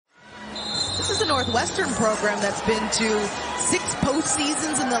is a Northwestern program that's been to 6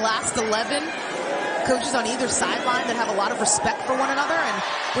 postseasons in the last 11. Coaches on either sideline that have a lot of respect for one another, and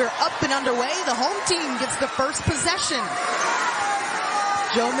we're up and underway. The home team gets the first possession.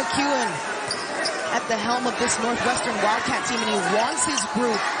 Joe McEwen at the helm of this Northwestern Wildcat team, and he wants his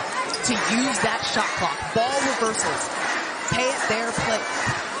group to use that shot clock. Ball reversals. Play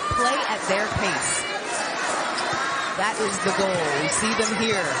at their pace. That is the goal. We see them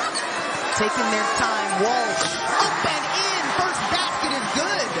here, taking their time. Walsh, up and in. First basket is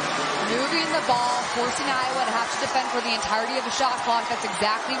good. Moving the ball, forcing Iowa to have to defend for the entirety of the shot clock. That's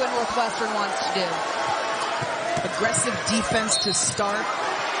exactly what Northwestern wants to do. Aggressive defense to start.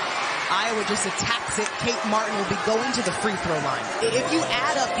 Iowa just attacks it. Kate Martin will be going to the free throw line. If you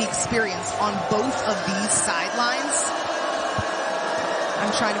add up the experience on both of these sidelines, I'm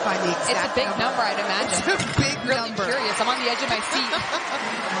trying to find the exact It's a big number, I'd imagine. It's a big really number. Curious. I'm on the edge of my seat.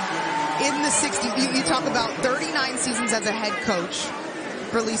 In the 60s, you talk about 39 seasons as a head coach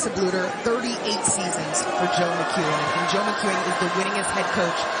for Lisa Bluter, 38 seasons for Joe McEwen. And Joe McEwen is the winningest head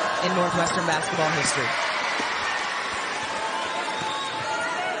coach in Northwestern basketball history.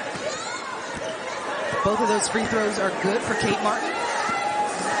 Both of those free throws are good for Kate Martin.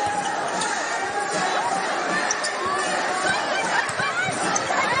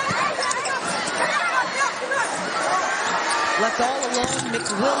 Left all alone,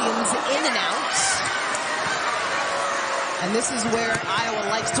 McWilliams in and out. And this is where Iowa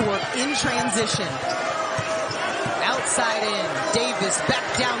likes to work in transition. Outside in, Davis back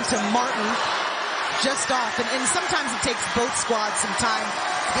down to Martin. Just off, and sometimes it takes both squads some time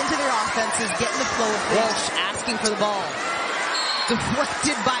to get into their offenses, get in the flow of things. Walsh asking for the ball.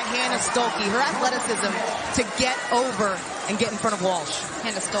 Deflected by Hannah Stuelke. Her athleticism to get over and get in front of Walsh.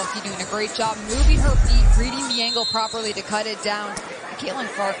 Hannah Stuelke doing a great job moving her feet, reading the angle properly to cut it down. Caitlin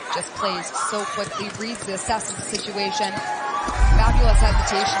Clark just plays so quickly, reads the assesses the situation. Fabulous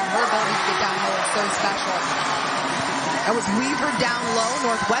hesitation. Her ability to get down low is so special. That was Weaver down low.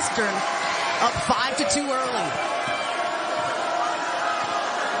 Northwestern up 5-2 early.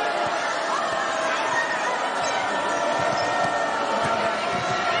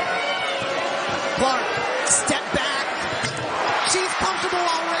 Clark, step back. She's comfortable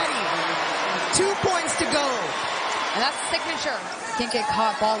already. 2 points to go. And that's signature. Can't get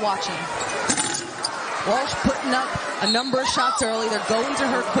caught ball watching. Walsh putting up a number of shots early. They're going to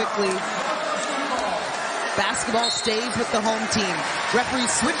her quickly. Basketball stays with the home team. Referee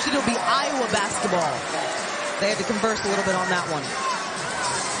switched. It'll be Iowa basketball. They had to converse a little bit on that one.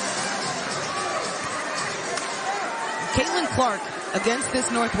 Caitlin Clark against this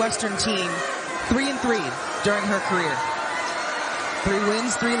Northwestern team, 3-3 during her career. 3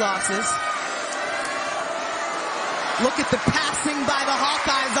 wins, 3 losses. Look at the passing by the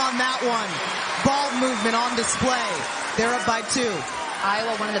Hawkeyes on that one. Ball movement on display. They're up by 2.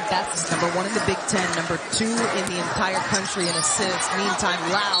 Iowa, one of the best. Number 1 in the Big Ten, number 2 in the entire country in assists. Meantime,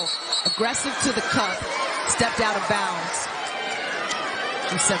 Lau, aggressive to the cup, stepped out of bounds.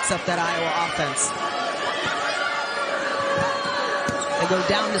 She sets up that Iowa offense. They go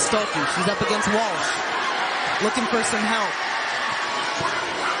down to Stuelke. She's up against Walsh, looking for some help.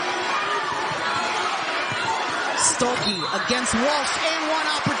 Stuelke against Walsh, and one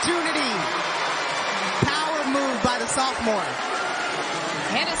opportunity. Power move by the sophomore.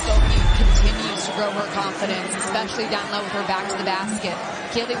 Hannah Stuelke continues to grow her confidence, especially down low with her back to the basket.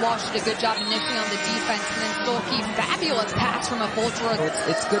 Kaylee Walsh did a good job initially on the defense, and then Stuelke, fabulous pass from a Fulcher.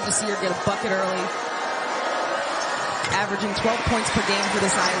 It's good to see her get a bucket early. Averaging 12 points per game for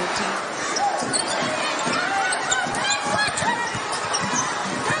this Iowa team.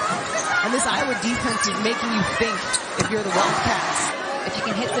 And this Iowa defense is making you think if you're the Wildcats. If you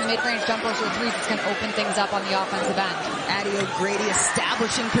can hit the mid-range jumpers or threes, it's going to open things up on the offensive end. Addie O'Grady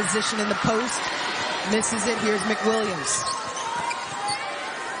establishing position in the post. Misses it. Here's McWilliams.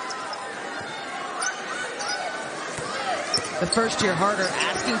 The first year Harder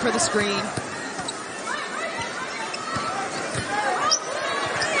asking for the screen.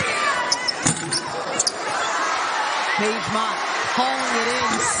 Paige Mott hauling it in,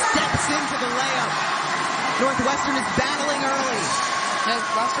 steps into the layup. Northwestern is battling early.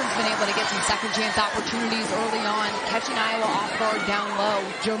 Northwestern's been able to get some second chance opportunities early on, catching Iowa off guard down low.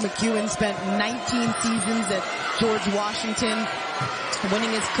 Joe McEwen spent 19 seasons at George Washington,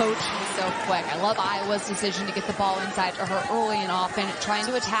 winning as coach. He's so quick. I love Iowa's decision to get the ball inside to her early and often, trying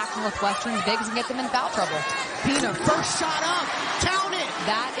to attack Northwestern's bigs and get them in foul trouble. Pina, first shot up, count it!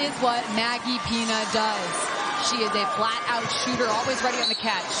 That is what Maggie Pina does. She is a flat-out shooter, always ready on the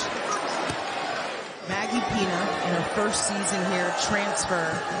catch. Maggie Pina, in her first season here, transfer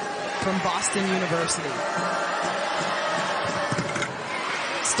from Boston University.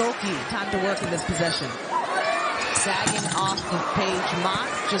 Stuelke, time to work in this possession. Sagging off the page, Mott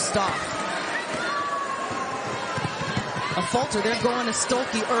just off. A falter, they're going to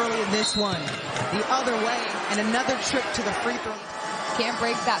Stuelke early in this one. The other way, and another trip to the free throw. Can't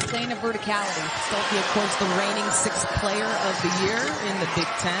break that plane of verticality. Stuelke, of course, the reigning 6th player of the year in the Big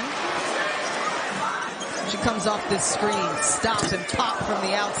Ten. She comes off this screen, stops and pop from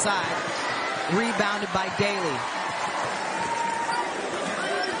the outside. Rebounded by Daly.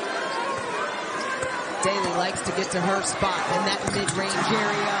 Daly likes to get to her spot in that mid-range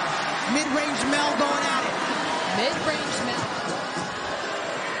area. Mid-range Mel going at it. Mid-range Mel.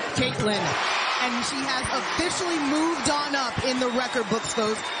 Caitlin. And she has officially moved on up in the record books,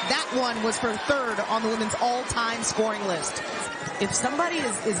 though. That one was for 3rd on the women's all-time scoring list. If somebody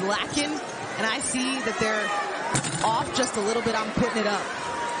is lacking, and I see that they're off just a little bit, I'm putting it up.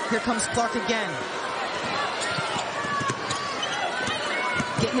 Here comes Clark again.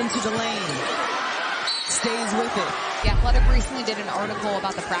 Getting into the lane. Stays with it. The Athletic recently did an article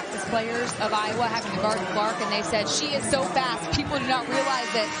about the practice players of Iowa having to guard Clark, and they said she is so fast, people do not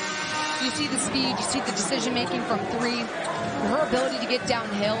realize it. You see the speed, you see the decision-making from 3. Her ability to get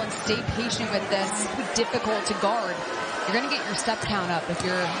downhill and stay patient with this is difficult to guard. You're going to get your step count up if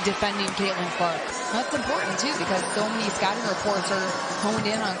you're defending Caitlin Clark. That's important, too, because so many scouting reports are honed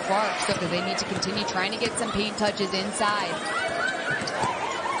in on Clark, so they need to continue trying to get some paint touches inside.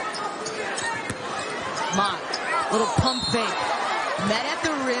 Mott, little pump fake. Met at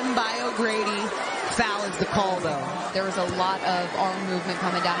the rim by O'Grady. Foul is the call, though. There was a lot of arm movement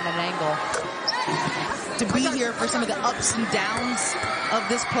coming down at an angle. To be here for some of the ups and downs of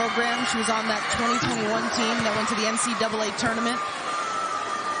this program. She was on that 2021 team that went to the NCAA tournament.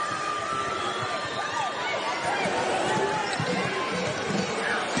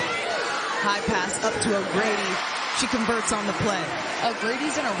 High pass up to O'Grady. She converts on the play.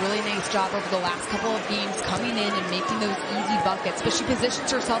 O'Grady's done a really nice job over the last couple of games coming in and making those easy buckets, but she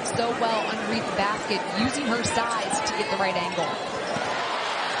positions herself so well underneath the basket, using her size to get the right angle.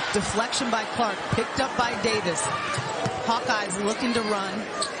 Deflection by Clark, picked up by Davis. Hawkeyes looking to run,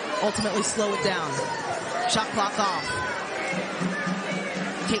 ultimately slow it down. Shot clock off.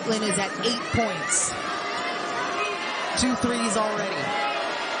 Caitlin is at 8 points. 2 threes already.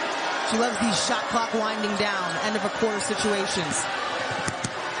 She loves these shot clock winding down, end of a quarter situations.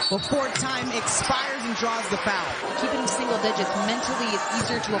 Before time expires and draws the foul. Keeping single digits, mentally it's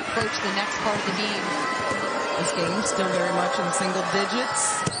easier to approach the next part of the game. This game still very much in single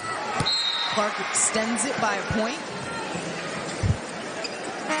digits. Clark extends it by a point.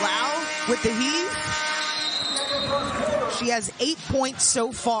 Lau with the heave. She has 8 points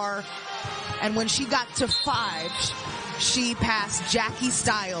so far, and when she got to 5, she passed Jackie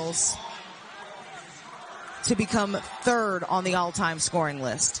Stiles to become 3rd on the all-time scoring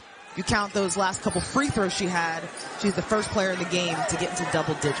list. You count those last couple free throws she had, she's the first player in the game to get into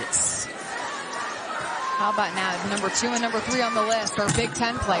double digits. How about now? Number 2 and number 3 on the list are Big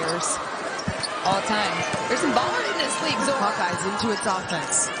Ten players all the time. There's some ballers in this league. So Hawkeyes into its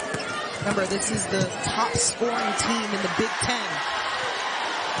offense. Remember, this is the top scoring team in the Big Ten.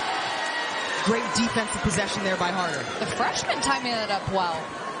 Great defensive possession there by Harder. The freshman timing it up well.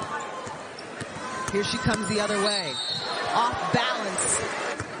 Here she comes the other way. Off balance.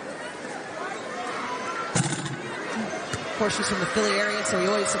 Of course, she's from the Philly area, so he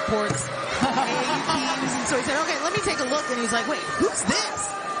always supports AAU teams. And so he said, okay, let me take a look. And he's like, wait, who's this?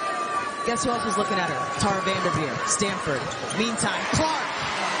 Guess who else was looking at her? Tara Vanderveer, Stanford. Meantime, Clark.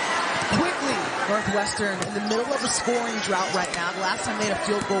 Quickly, Northwestern in the middle of a scoring drought right now. The last time they had a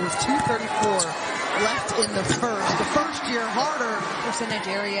field goal was 2:34 left in the first. The first year, Harder. Percentage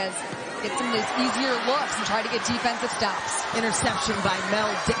areas. Get some of those easier looks and try to get defensive stops. Interception by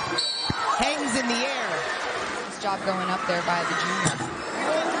Mel. Hangs in the air. Nice job going up there by the junior.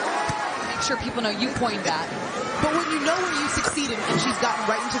 Make sure people know you coined that. But when you know where you succeeded, and she's gotten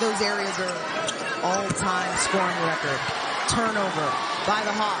right into those areas early. All-time scoring record. Turnover by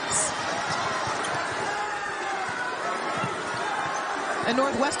the Hawks. And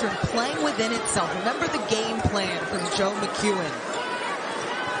Northwestern playing within itself. Remember the game plan from Joe McEwen.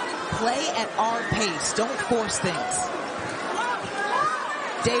 Play at our pace. Don't force things.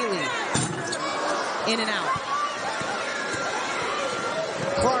 Daly. In and out.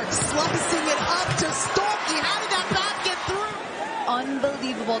 Clark slicing it up to Stuelke. How did that pass get through?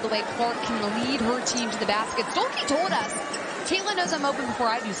 Unbelievable the way Clark can lead her team to the basket. Stuelke told us, Caitlin knows I'm open before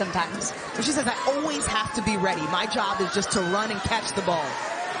I do sometimes. She says, I always have to be ready. My job is just to run and catch the ball.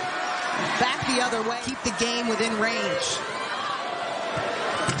 Back the other way. Keep the game within range.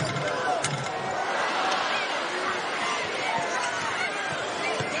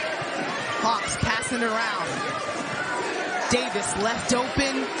 Hawks passing it around. Davis left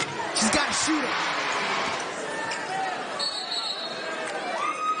open. She's got to shoot it.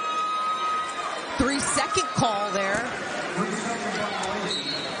 Three-second call there.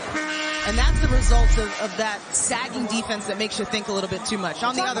 And that's the result of that sagging defense that makes you think a little bit too much.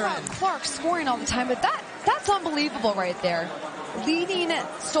 On the other end. Clark scoring all the time, but that's unbelievable right there. Leading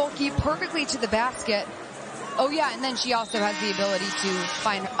Stuelke perfectly to the basket. Oh yeah, and then she also has the ability to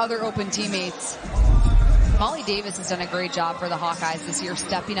find other open teammates. Molly Davis has done a great job for the Hawkeyes this year,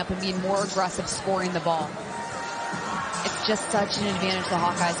 stepping up and being more aggressive, scoring the ball. It's just such an advantage the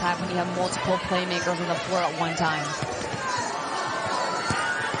Hawkeyes have when you have multiple playmakers on the floor at one time.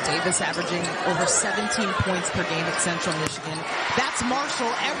 Davis averaging over 17 points per game at Central Michigan. That's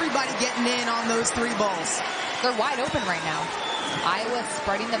Marshall. Everybody getting in on those three balls. They're wide open right now. Iowa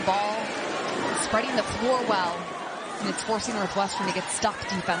spreading the ball, spreading the floor well, and it's forcing Northwestern to get stuck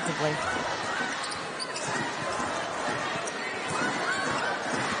defensively.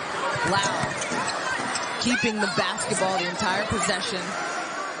 Lau keeping the basketball the entire possession.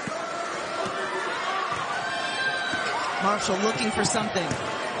 Marshall looking for something.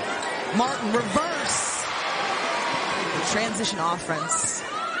 Martin, reverse. The transition offense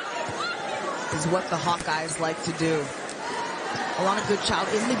is what the Hawkeyes like to do. Alana Goodchild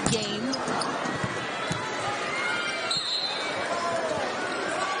in the game.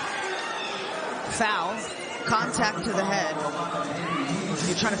 Foul. Contact to the head.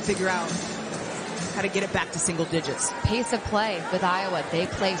 You're trying to figure out how to get it back to single digits. Pace of play with Iowa. They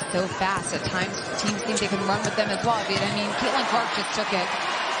play so fast. At times, teams think they can run with them as well. But I mean, Caitlin Clark just took it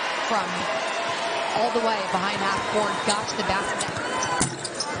from all the way behind half court, got to the basket.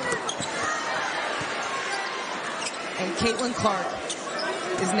 And Caitlin Clark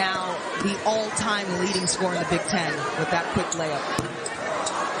is now the all-time leading scorer in the Big Ten with that quick layup.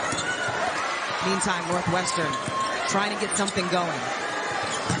 Meantime, Northwestern trying to get something going.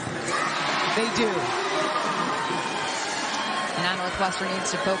 They do. And now Northwestern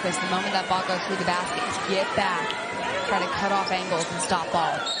needs to focus the moment that ball goes through the basket. Get back. Try to cut off angles and stop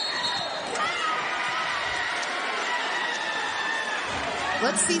ball.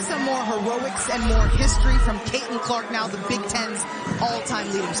 Let's see some more heroics and more history from Caitlin Clark, now the Big Ten's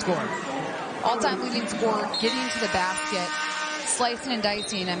all-time leading scorer. All-time leading scorer, getting to the basket, slicing and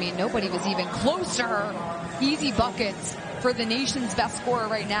dicing. I mean, nobody was even close to her. Easy buckets for the nation's best scorer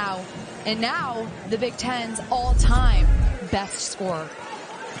right now. And now, the Big Ten's all-time best scorer.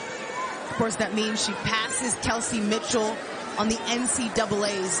 Of course, that means she passes Kelsey Mitchell on the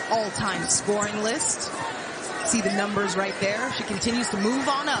NCAA's all-time scoring list. See the numbers right there. She continues to move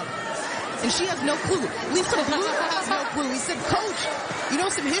on up. And she has no clue. Lisa Blue has no clue. He said, Coach, you know,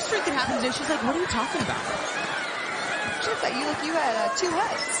 some history could happen today. She's like, what are you talking about? She thought you had two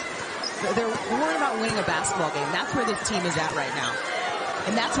heads. They're worried about winning a basketball game. That's where this team is at right now.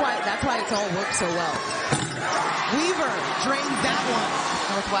 And that's why it's all worked so well. Weaver drains that one.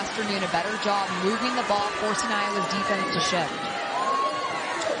 Northwestern doing a better job moving the ball, forcing Iowa's defense to shift.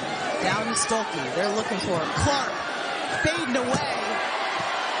 Down to Stuelke. They're looking for it. Clark fading away.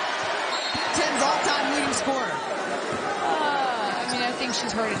 10's all-time leading scorer. I mean, I think she's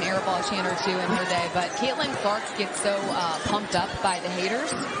heard an air ball chant or two in her day, but Caitlin Clark gets so pumped up by the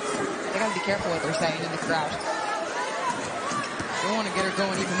haters. They gotta be careful what they're saying in the crowd. They want to get her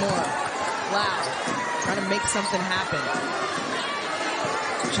going even more. Lau trying to make something happen.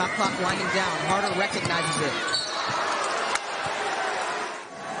 Shot clock winding down. Harder recognizes it.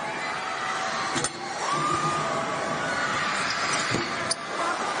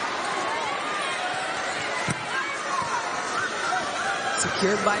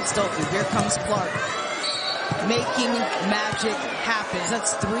 Secured by Stuelke. Here comes Clark. Making magic happen.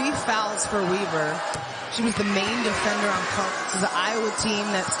 That's 3 fouls for Weaver. She was the main defender on Clark. This is an Iowa team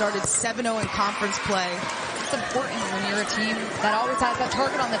that started 7-0 in conference play. It's important when you're a team that always has that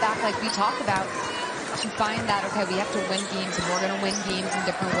target on the back like we talk about to find that, okay, we have to win games and we're going to win games in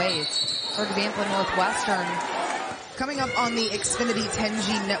different ways. For example, Northwestern. Coming up on the Xfinity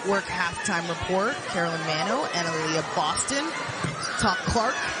 10G Network halftime report, Carolyn Mano and Aaliyah Boston talk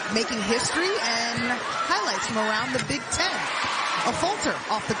Clark making history and highlights from around the Big Ten. A falter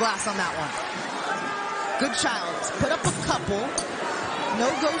off the glass on that one. Goodchild put up a couple. No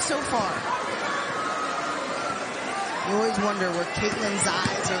go so far. You always wonder where Caitlin's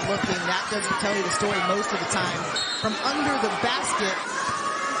eyes are looking. That doesn't tell you the story most of the time. From under the basket,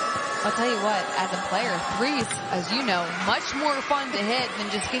 I'll tell you what, as a player, threes, as you know, much more fun to hit than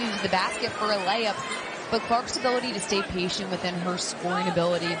just getting to the basket for a layup. But Clark's ability to stay patient within her scoring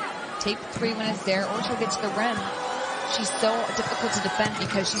ability, take the three when it's there, or she'll get to the rim. She's so difficult to defend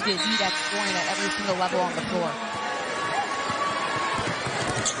because she's elite at scoring at every single level on the floor.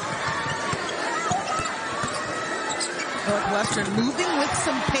 Northwestern moving with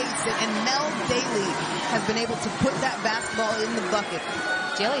some pace, and Mel Daly has been able to put that basketball in the bucket.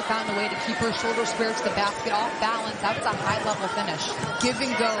 Daly found a way to keep her shoulder square to the basket off balance. That was a high-level finish. Give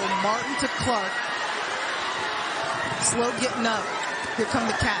and go, Martin to Clark. Slow getting up. Here come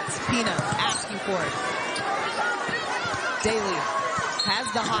the Cats. Pina asking for it. Daly has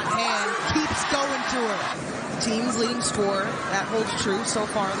the hot hand, keeps going to her. Team's leading scorer. That holds true so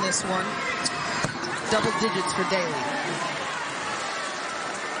far in this one. Double digits for Daly.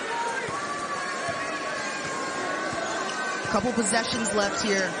 Couple possessions left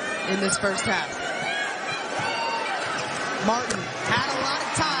here in this first half. Martin had a lot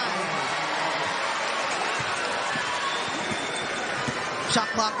of time. Shot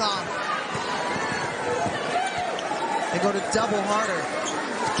clock off. They go to double harder.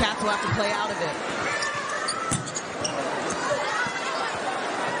 Cats will have to play out of it.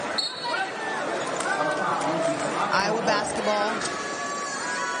 Iowa basketball.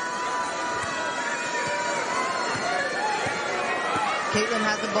 Caitlin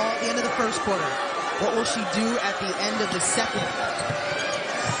has the ball at the end of the first quarter. What will she do at the end of the second?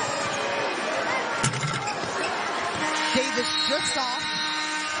 Davis drifts off.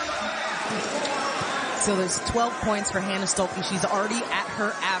 So there's 12 points for Hannah Stuelke. She's already at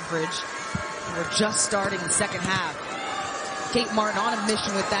her average. We're just starting the second half. Kate Martin on a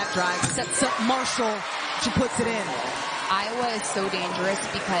mission with that drive. Sets up Marshall. She puts it in. Iowa is so dangerous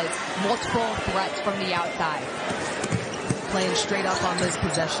because multiple threats from the outside. Playing straight up on this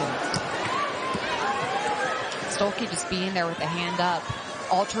possession. Stuelke just being there with a hand up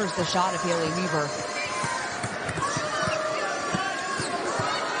alters the shot of Haley Weaver.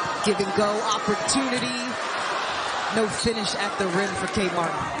 Give and go opportunity. No finish at the rim for Kate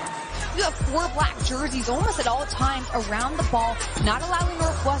Martin. You have 4 black jerseys almost at all times around the ball, not allowing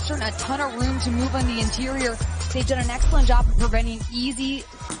Northwestern a ton of room to move on the interior. They've done an excellent job of preventing easy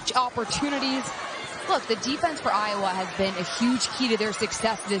opportunities. Look, the defense for Iowa has been a huge key to their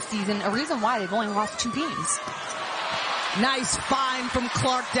success this season, a reason why they've only lost 2 games. Nice find from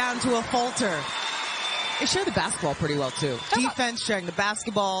Clark down to a falter. They share the basketball pretty well, too. Defense sharing the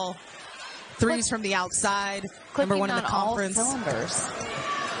basketball. Threes from the outside. Number 1 in the conference. All cylinders.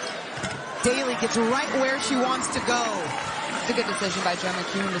 Daly gets right where she wants to go. It's a good decision by Jen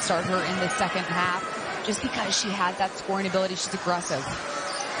McCune to start her in the second half. Just because she has that scoring ability, she's aggressive.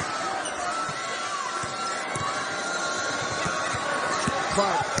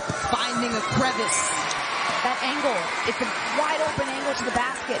 Clark finding a crevice. That angle, it's a wide open angle to the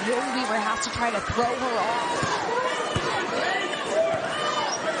basket. Haley Weaver has to try to throw her off.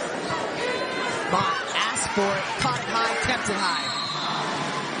 Mott asked for it, caught it high, kept it high.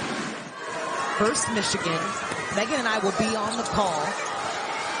 First Michigan. Megan and I will be on the call.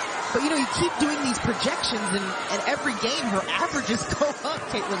 But, you know, you keep doing these projections, and every game her averages go up,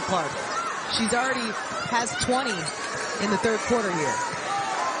 Caitlin Clark. She's already has 20 in the third quarter here.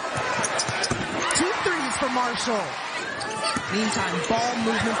 2 threes for Marshall. Meantime, ball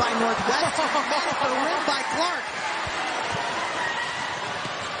movement by Northwestern. Off the rim by Clark.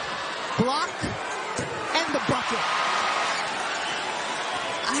 Block and the bucket.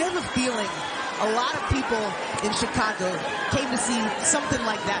 I have a feeling a lot of people in Chicago came to see something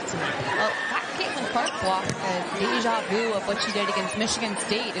like that tonight. That Caitlin Clark block, a deja vu of what she did against Michigan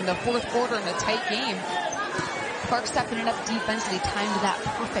State in the fourth quarter in a tight game. Clark stepping it up defensively, timed that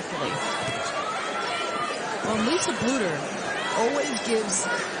perfectly. Well, Lisa Bluter always gives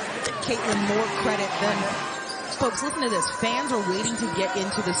Caitlin more credit than... Folks, listen to this. Fans are waiting to get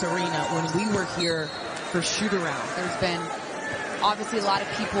into this arena when we were here for shoot-around. There's been obviously a lot of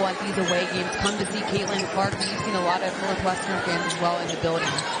people at these away games come to see Caitlin Clark. We've seen a lot of Northwestern fans as well in the building.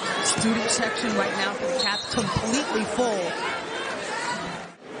 Student section right now for the Cats completely full.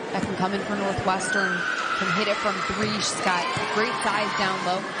 That can come in for Northwestern. Can hit it from 3. She's got great size down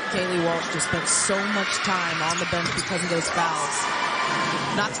low. Kaylee Walsh just spent so much time on the bench because of those fouls.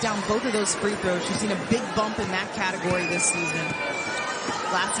 Knocks down both of those free throws. She's seen a big bump in that category this season.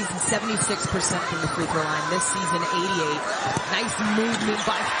 Last season, 76% from the free throw line. This season, 88. Nice movement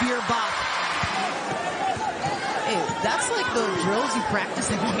by Fierbach. Hey, that's like the drills you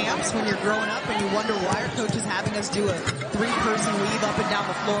practice in camps when you're growing up and you wonder why are coaches having us do a 3-person weave up and down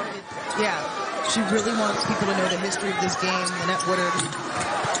the floor. Yeah, she really wants people to know the history of this game. Annette Woodard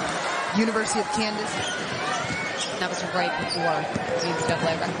University of Kansas. That was right before the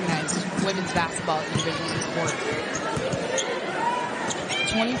NCAA recognized women's basketball as a division of the sport.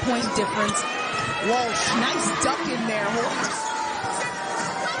 20-point difference. Walsh, nice duck in there.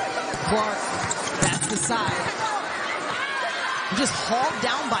 Clark, that's the side. Just hauled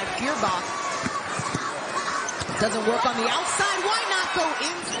down by Feuerbach. Doesn't work on the outside. Why not go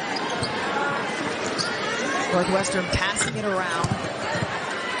in? Northwestern passing it around.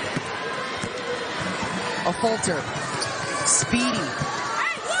 A falter. Speedy.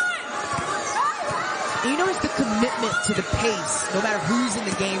 And you notice the commitment to the pace, no matter who's in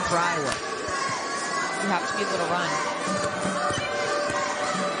the game for Iowa. You have to be able to run.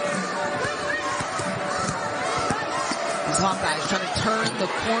 These Hawkeyes trying to turn the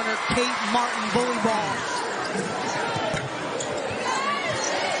corner. Kate Martin, bully ball.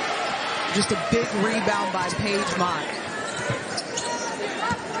 Just a big rebound by Paige Mott.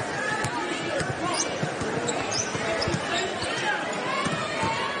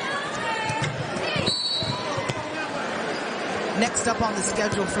 Next up on the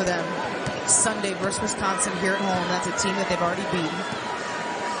schedule for them, Sunday versus Wisconsin here at home. That's a team that they've already beaten.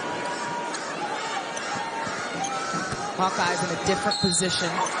 Hawkeyes in a different position.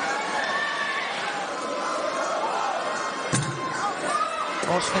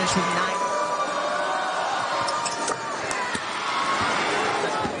 Walsh finished with 9.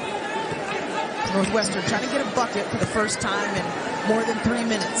 Northwestern trying to get a bucket for the first time in more than 3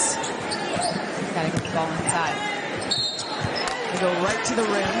 minutes. Gotta get the ball inside. They go right to the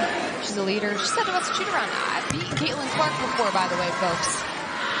rim. She's a leader. She said to us to shoot around. I've beaten Caitlin Clark before, by the way, folks.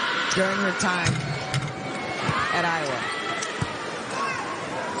 During her time at Iowa.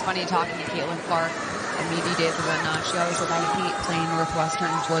 It's funny talking to Caitlin Clark, the media days and whatnot. She always said, I hate playing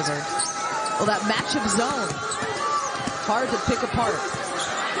Northwestern Blizzard. Well, that matchup zone, hard to pick apart.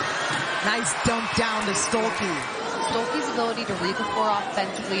 Nice dunk down to Stuelke. Stuelke's ability to read the floor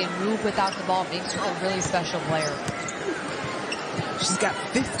offensively and move without the ball makes her a really special player. She's got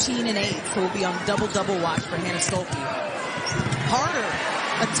 15 and 8, so we'll be on double-double watch for Hannah Stuelke. Harder,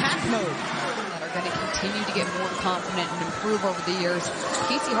 attack mode. That are going to continue to get more confident and improve over the years.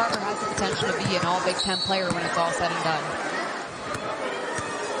 Casey Harter has the potential to be an all-Big Ten player when it's all said and done.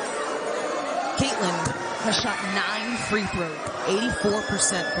 Caitlin has shot 9 free throws,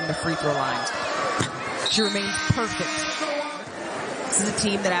 84% from the free throw line. She remains perfect. This is a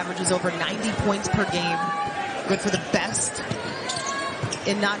team that averages over 90 points per game. Good for the best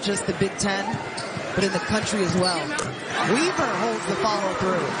in not just the Big Ten, but in the country as well. Weaver holds the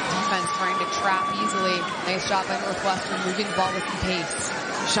follow-through. Defense trying to trap easily. Nice shot by Northwestern, moving the ball with some pace.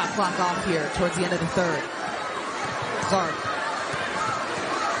 Shot clock off here towards the end of the third. Clark.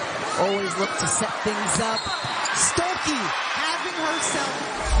 Always look to set things up. Stuelke having herself.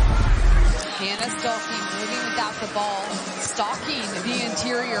 Hannah Stuelke moving without the ball, stalking the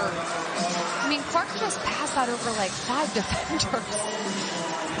interior. I mean, Clark just passed that over like 5 defenders.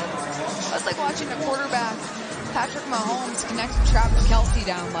 It was like watching a quarterback, Patrick Mahomes, connect to Travis Kelce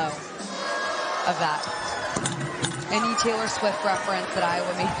down low of that. Any Taylor Swift reference that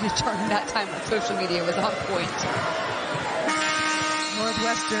Iowa made during that time on social media was on point.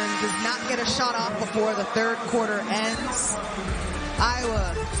 Northwestern does not get a shot off before the third quarter ends.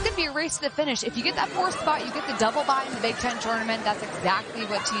 Iowa. It's going to be a race to the finish. If you get that 4th spot, you get the double bye in the Big Ten tournament. That's exactly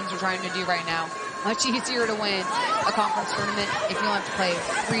what teams are trying to do right now. Much easier to win a conference tournament if you don't have to play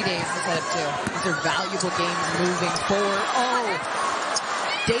 3 days instead of 2. These are valuable games moving forward. Oh,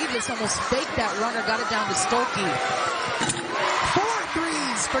 Davis almost faked that runner, got it down to Stuelke. 4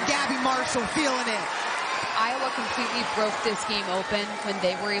 threes for Gabbie Marshall, feeling it. Iowa completely broke this game open when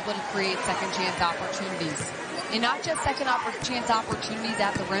they were able to create second chance opportunities. And not just second chance opportunities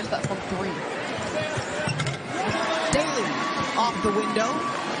at the rim, but from 3. Daly off the window.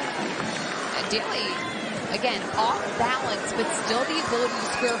 Daly, again, off balance, but still the ability to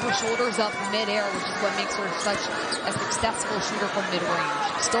square her shoulders up mid-air, which is what makes her such a successful shooter from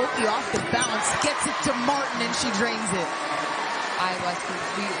mid-range. Stuelke off the balance, gets it to Martin, and she drains it. Iowa's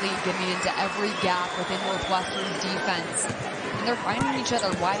completely getting into every gap within Northwestern's defense. And they're finding each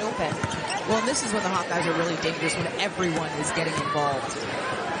other wide open. Well, and this is when the Hawkeyes are really dangerous, when everyone is getting involved.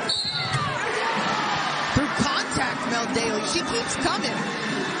 Through contact, Mel Daly. She keeps coming.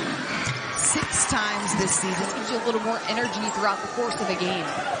 6 times this season. Gives you a little more energy throughout the course of a game.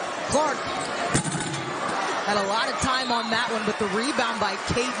 Clark had a lot of time on that one, but the rebound by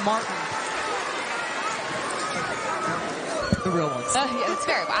Kate Martin. The real ones. Yeah, it's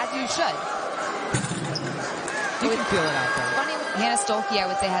fair, as you should. You can feel it out there. Funny, Hannah Stuelke, I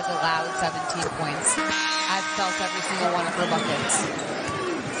would say, has allowed 17 points. I've felt every single one of her buckets.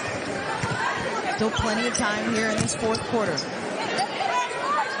 Still plenty of time here in this fourth quarter.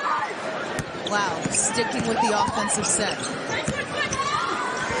 Wow, sticking with the offensive set.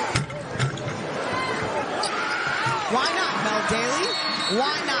 Why not, Mel Daly?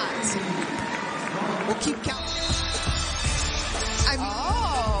 Why not? We'll keep counting.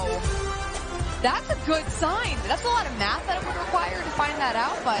 That's a good sign. That's a lot of math that it would require to find that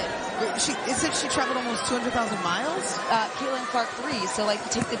out, but... It said she traveled almost 200,000 miles? Caitlin Clark 3, so like you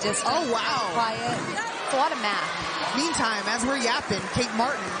take the distance. Oh, wow. Apply it. It's a lot of math. Meantime, as we're yapping, Kate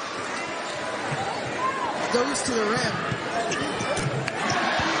Martin goes to the rim.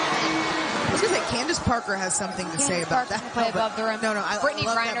 I was going to say, Candace Parker has something to say about that. Play above the rim. No, I Brittany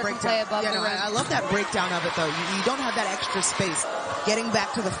love Griner that breakdown. Can play above the rim. I love that breakdown of it, though. You don't have that extra space. Getting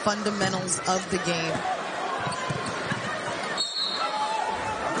back to the fundamentals of the game.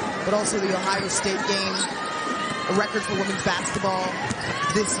 But also the Ohio State game, a record for women's basketball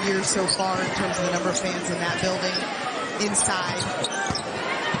this year so far in terms of the number of fans in that building, inside.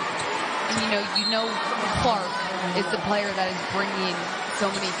 And you know Clark is the player that is bringing so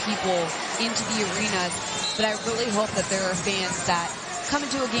many people into the arenas, but I really hope that there are fans that come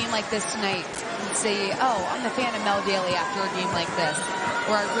into a game like this tonight and say, oh, I'm the fan of Mel Daly after a game like this,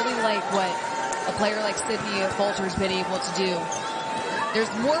 or I really like what a player like Sydney Falter's been able to do. There's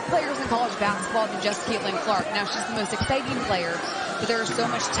more players in college basketball than just Caitlin Clark. Now, she's the most exciting player, but there's so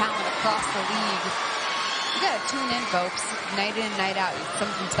much talent across the league. You gotta tune in, folks. Night in, night out. It's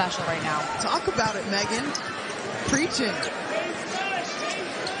something special right now. Talk about it, Megan. Preaching.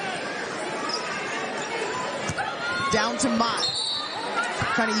 Down to Mott.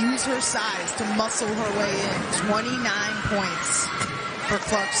 Trying to use her size to muscle her way in. 29 points for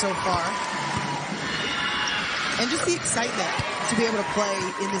Clark so far. And just the excitement to be able to play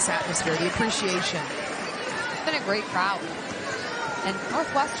in this atmosphere, the appreciation. It's been a great crowd. And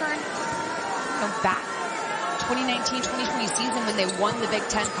Northwestern, back 2019-2020 season when they won the Big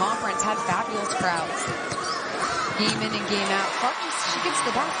Ten Conference, had fabulous crowds. Game in and game out. Clark, she gets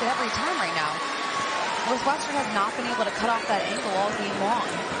the basket every time right now. Northwestern has not been able to cut off that angle all game long.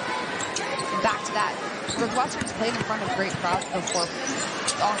 And back to that. Northwestern's played in front of great crowds before.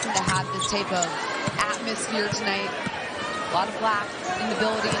 It's awesome to have this type of atmosphere tonight. A lot of black in the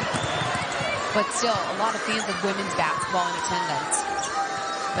building, but still a lot of fans of women's basketball in attendance.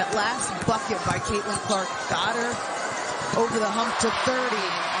 That last bucket by Caitlin Clark got her over the hump to 30. Oh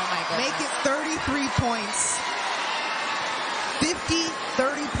my goodness. Make it 33 points. 50,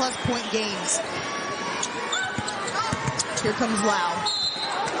 30-plus point games. Here comes Lau.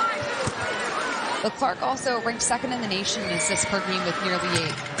 But Clark also ranked second in the nation in assists per game with nearly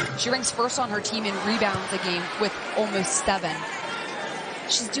 8. She ranks first on her team in rebounds a game with almost 7.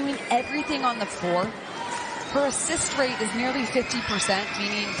 She's doing everything on the floor. Her assist rate is nearly 50%,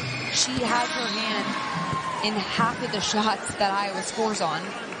 meaning she has her hand in half of the shots that Iowa scores on.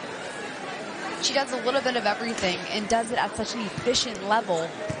 She does a little bit of everything and does it at such an efficient level.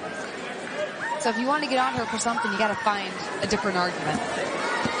 So if you want to get on her for something, you got to find a different argument.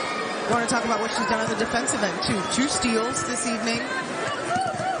 I want to talk about what she's done on the defensive end, too. 2 steals this evening.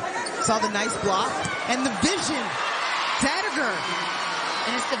 Saw the nice block. And the vision. Dagger.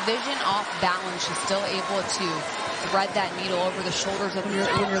 And it's the vision off balance. She's still able to thread that needle over the shoulders of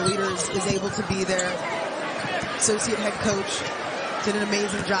when your leader is able to be there. Associate head coach did an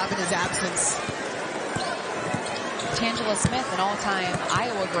amazing job in his absence. Tangela Smith, an all-time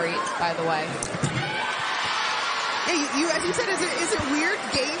Iowa great, by the way. Yeah, as you said, is it weird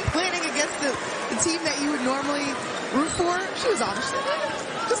game planning against the team that you would normally root for? She was honest,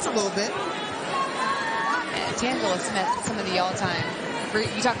 just a little bit. And Tangela Smith, some of the all-time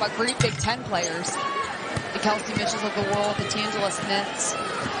great. You talk about great Big Ten players. The Kelsey Mitchells of the world, the Tangela Smiths,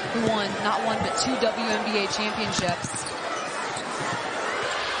 who won not one but 2 WNBA championships.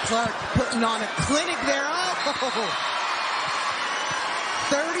 Clark putting on a clinic there. Oh,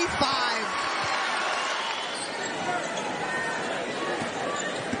 35.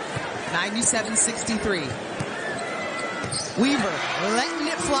 97-63. Weaver letting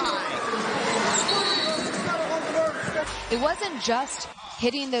it fly. It wasn't just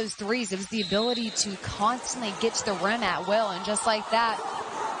hitting those threes. It was the ability to constantly get to the rim at will. And just like that,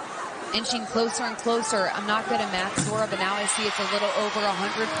 inching closer and closer. I'm not good at math, Zora, but now I see it's a little over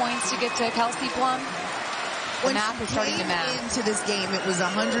 100 points to get to Kelsey Plum. The math is starting to math. Into this game, it was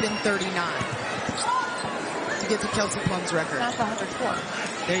 139 to get to Kelsey Plum's record. That's 104.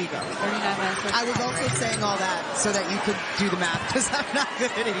 There you go. 39 minutes. I was also saying all that so that you could do the math, because I'm not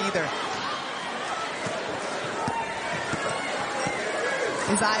good at it either.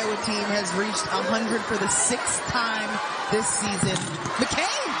 His Iowa team has reached 100 for the 6th time this season.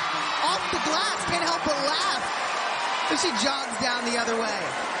 McCabe off the glass, can't help but laugh as she jogs down the other way.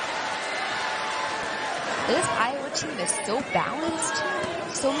 This Iowa team is so balanced.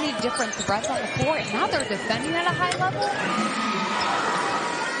 So many different threats on the floor, and now they're defending at a high level.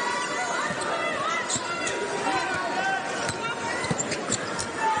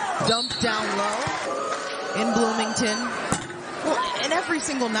 Dumped down low in Bloomington. Well, and every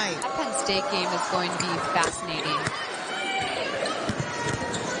single night. That Penn State game is going to be fascinating.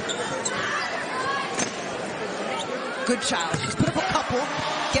 Good child. She's put up a couple,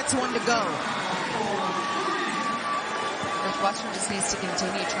 gets one to go. Northwestern just needs to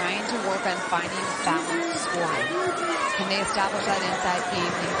continue trying to work on finding balanced scoring. Can they establish that inside game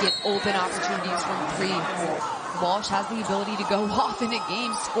and get open opportunities from three? Walsh has the ability to go off in a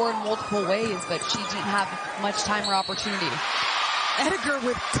game, score in multiple ways, but she didn't have much time or opportunity. Edgar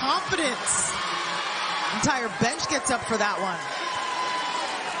with confidence. Entire bench gets up for that one.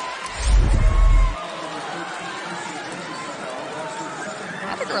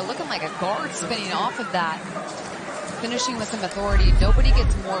 Edgar looking like a guard spinning off of that. Finishing with some authority. Nobody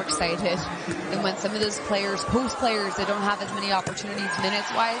gets more excited than when some of those players, post players, that don't have as many opportunities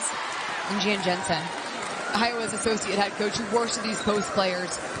minutes-wise, than Jan Jensen. Iowa's associate head coach who works with these post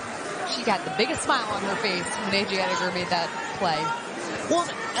players. She got the biggest smile on her face when A.J. Edgar made that play. Well,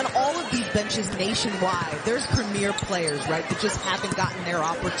 and all of these benches nationwide, there's premier players, right, that just haven't gotten their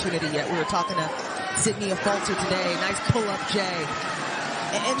opportunity yet. We were talking to Sydney Afalter today. Nice pull-up, Jay.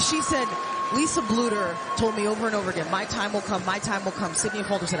 And she said, Lisa Bluter told me over and over again, my time will come, my time will come. Sydney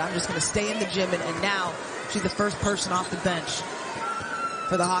Afalter said, I'm just going to stay in the gym, and now she's the first person off the bench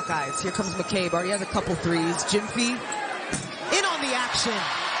for the Hawkeyes. Here comes McCabe. Already has a couple threes. Jimfy in on the action.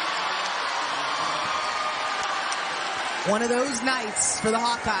 One of those nights for the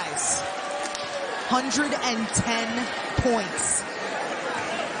Hawkeyes. 110 points.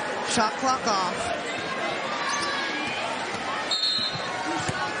 Shot clock off.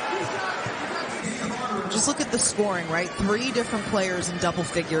 Just look at the scoring, right? 3 different players in double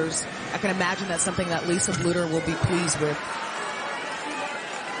figures. I can imagine that's something that Lisa Bluter will be pleased with.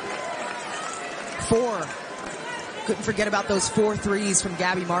 4. Couldn't forget about those 4 threes from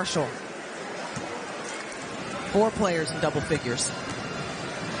Gabbie Marshall. 4 players in double figures.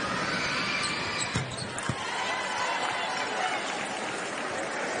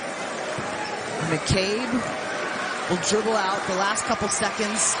 McCabe will dribble out the last couple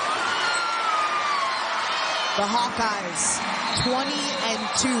seconds. The Hawkeyes,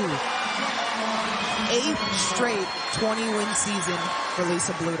 20-2. 8th straight 20-win season for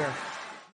Lisa Bluter.